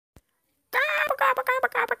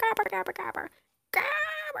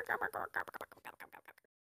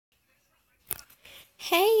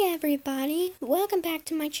Hey everybody, welcome back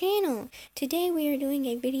to my channel. Today we are doing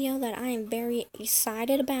a video that I am very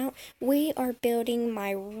excited about. We are building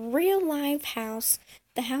my real life house,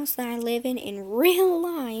 the house that I live in real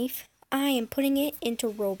life. I am putting it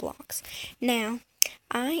into Roblox. Now,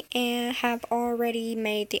 I have already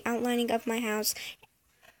made the outlining of my house,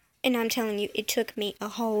 and I'm telling you, it took me a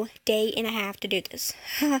whole day and a half to do this.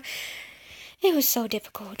 It was so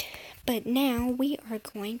difficult, but now we are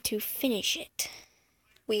going to finish it.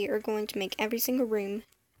 We are going to make every single room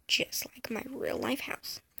just like my real life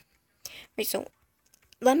house. Right, so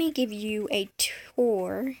let me give you a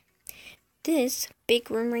tour. This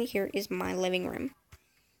big room right here is my living room.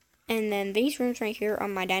 And then these rooms right here are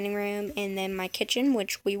my dining room and then my kitchen,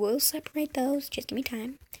 which we will separate those. Just give me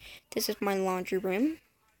time. This is my laundry room.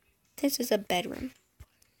 This is a bedroom.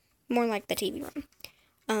 More like the TV room.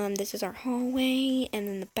 This is our hallway, and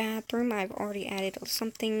then the bathroom. I've already added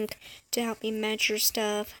something to help me measure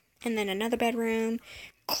stuff. And then another bedroom,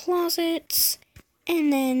 closets,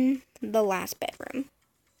 and then the last bedroom.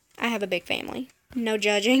 I have a big family. No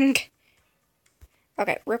judging.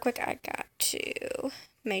 Okay, real quick, I got to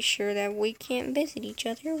make sure that we can't visit each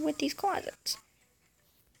other with these closets.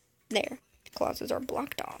 There, the closets are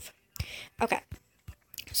blocked off. Okay,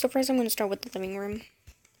 so first I'm going to start with the living room.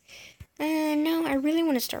 No, I really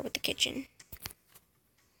want to start with the kitchen.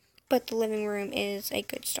 But the living room is a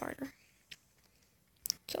good starter.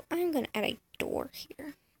 So I'm going to add a door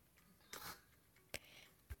here.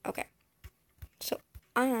 Okay. So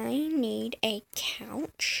I need a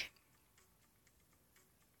couch.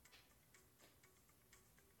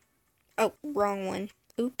 Oh, wrong one.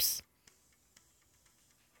 Oops.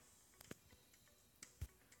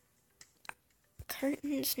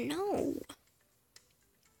 Curtains, no.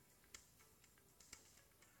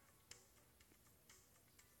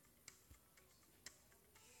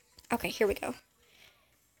 Okay, here we go.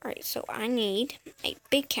 Alright, so I need a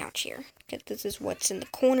big couch here, because this is what's in the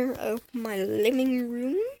corner of my living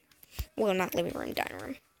room. Well, not living room, dining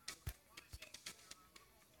room.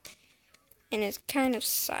 And it's kind of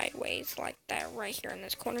sideways like that right here in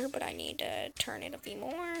this corner, but I need to turn it a bit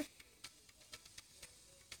more.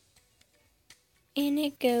 And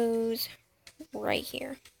it goes right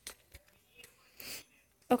here.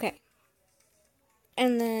 Okay.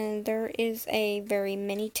 And then there is a very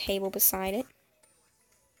mini table beside it.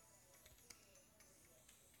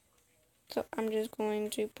 So I'm just going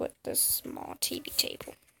to put this small TV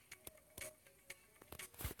table.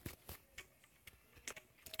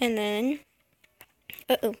 And then,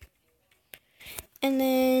 and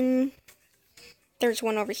then there's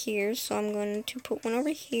one over here, so I'm going to put one over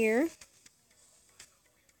here.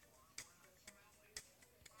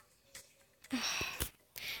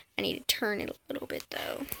 I need to turn it a little bit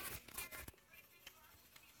though.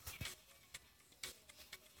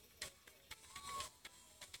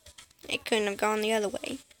 It couldn't have gone the other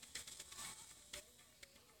way.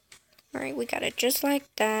 Alright, we got it just like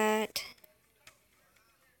that.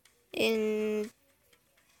 In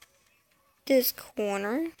this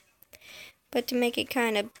corner. But to make it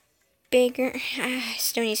kind of bigger,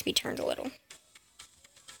 still needs to be turned a little.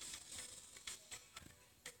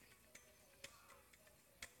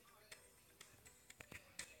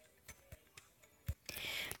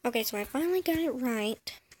 Okay, so I finally got it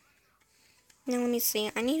right. Now let me see.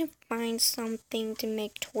 I need to find something to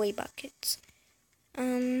make toy buckets.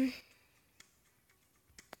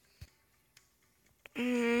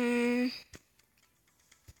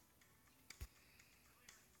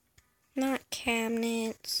 Not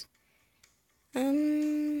cabinets.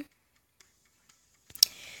 There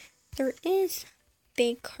is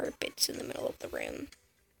big carpets in the middle of the room.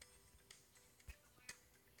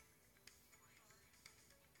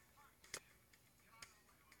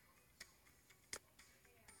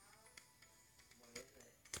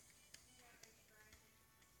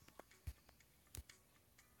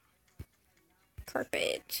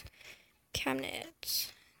 Carpet,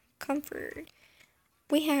 cabinets, comfort.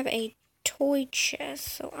 We have a toy chest,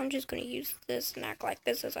 so I'm just going to use this and act like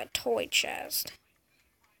this is a toy chest.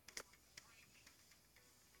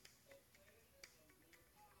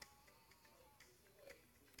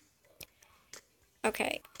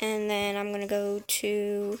 Okay, and then I'm going to go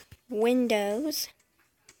to windows,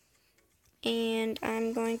 and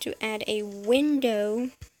I'm going to add a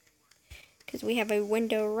window, because we have a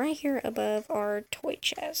window right here above our toy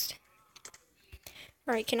chest.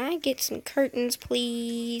 Alright, can I get some curtains,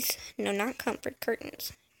 please? No, not comfort,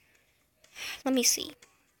 curtains. Let me see.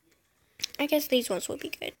 I guess these ones would be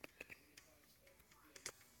good.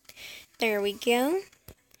 There we go.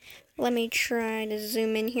 Let me try to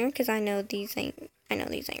zoom in here because I know these ain't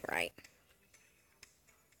right.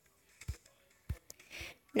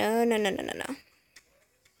 No.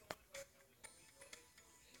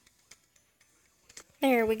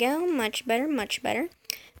 There we go. Much better. I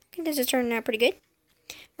think this is turning out pretty good.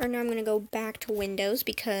 Right now I'm going to go back to windows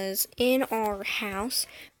because in our house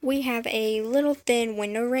we have a little thin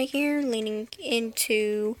window right here leading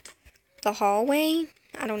into the hallway.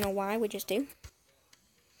 I don't know why, we just do.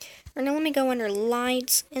 Right now let me go under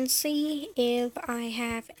lights and see if I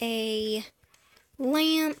have a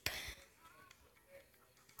lamp.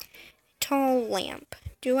 Tall lamp.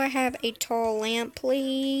 Do I have a tall lamp?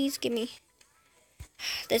 Please give me.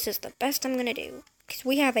 This is the best I'm going to do because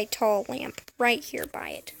we have a tall lamp right here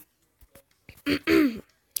by it.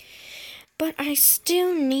 But I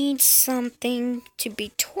still need something to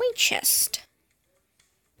be toy chest.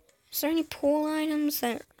 Is there any pool items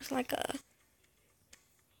that are like a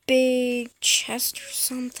big chest or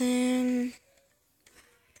something?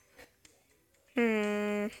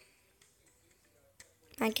 I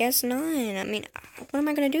guess not. I mean, what am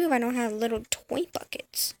I going to do if I don't have little toy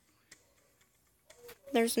buckets?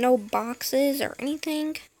 There's no boxes or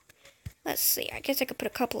anything. Let's see. I guess I could put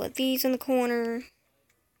a couple of these in the corner.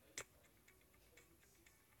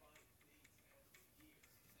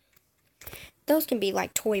 Those can be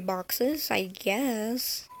like toy boxes, I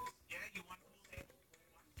guess.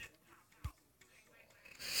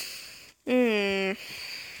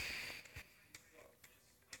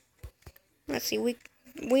 Let's see.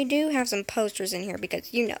 We do have some posters in here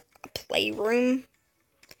because, you know, a playroom.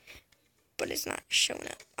 But it's not showing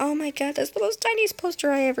up. Oh my god, that's the most tiniest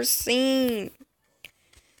poster I ever seen.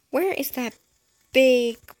 Where is that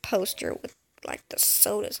big poster with like the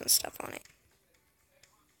sodas and stuff on it?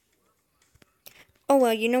 Oh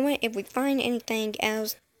well, you know what? If we find anything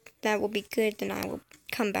else that will be good, then I will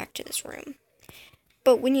come back to this room.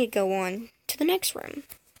 But we need to go on to the next room.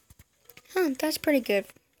 Huh, that's pretty good.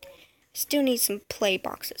 Still need some play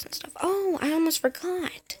boxes and stuff. Oh, I almost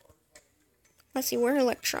forgot. Let's see, where are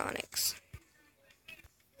electronics?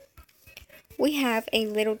 We have a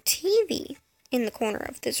little TV in the corner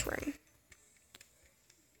of this room.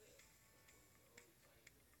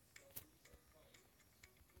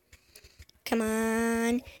 Come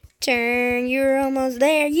on, turn, you're almost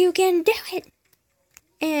there, you can do it!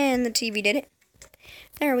 And the TV did it.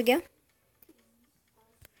 There we go.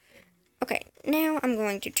 Okay, now I'm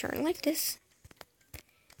going to turn like this.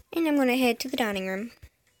 And I'm going to head to the dining room.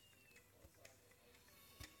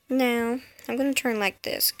 Now, I'm going to turn like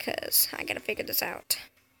this because I got to figure this out.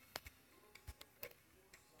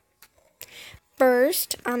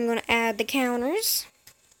 First, I'm going to add the counters.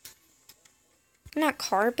 Not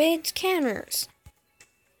carpets, counters.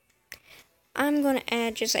 I'm going to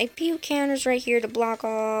add just a few counters right here to block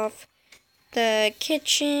off the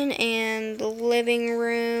kitchen and the living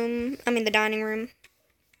room. I mean the dining room.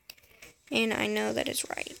 And I know that is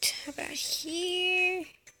right. How about here?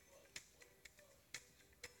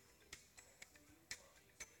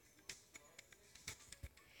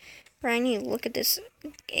 Right, I need to look at this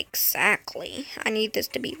exactly. I need this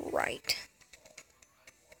to be right.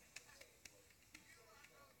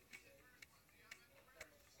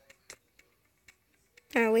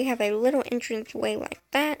 Alright, we have a little entranceway like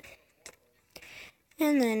that.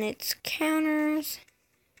 And then it's counters.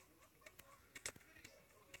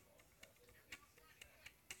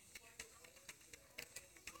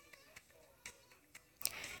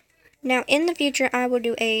 Now, in the future, I will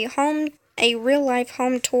do a real-life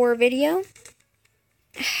home tour video.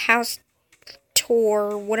 House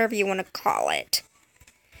tour, whatever you want to call it.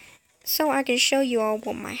 So I can show you all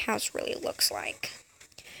what my house really looks like.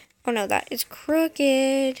 Oh no, that is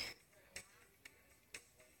crooked.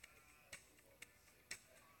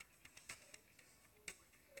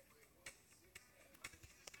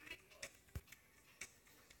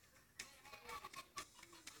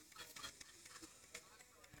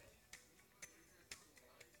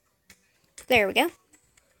 There we go.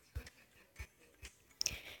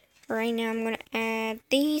 Right now I'm going to add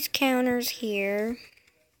these counters here.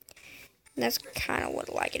 That's kind of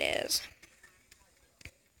what like it is.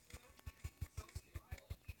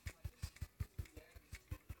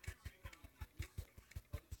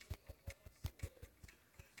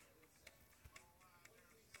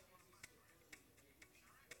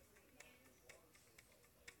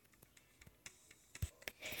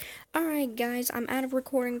 Alright guys, I'm out of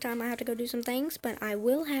recording time. I have to go do some things, but I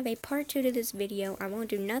will have a part 2 to this video. I won't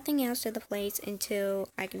do nothing else to the place until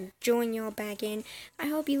I can join y'all back in. I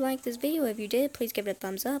hope you liked this video. If you did, please give it a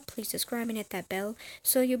thumbs up. Please subscribe and hit that bell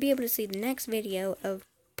so you'll be able to see the next video of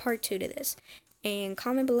part 2 to this. and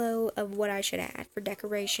comment below of what I should add for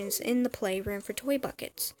decorations in the playroom for toy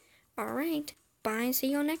buckets. Alright, bye and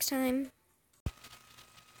see you all next time.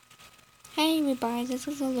 Hey everybody, this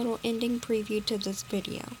is a little ending preview to this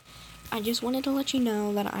video. I just wanted to let you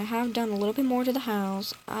know that I have done a little bit more to the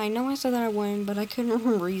house. I know I said that I wouldn't, but I couldn't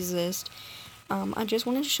resist. I just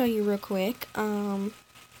wanted to show you real quick.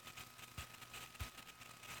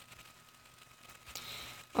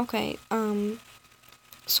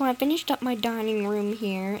 So I finished up my dining room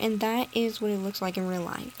here, and that is what it looks like in real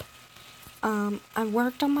life. I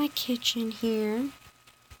worked on my kitchen here,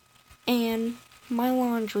 and my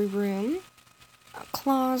laundry room, a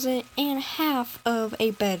closet, and half of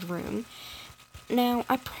a bedroom. Now,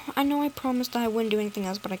 I know I promised I wouldn't do anything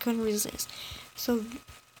else, but I couldn't resist. So,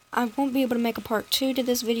 I won't be able to make a part 2 to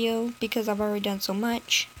this video because I've already done so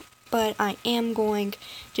much, but I am going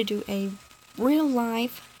to do a real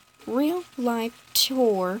life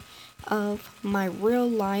tour of my real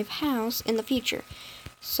life house in the future.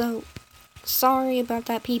 So, sorry about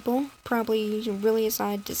that, people. Probably really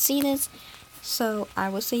excited to see this. So, I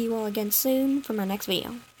will see you all again soon for my next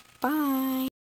video. Bye!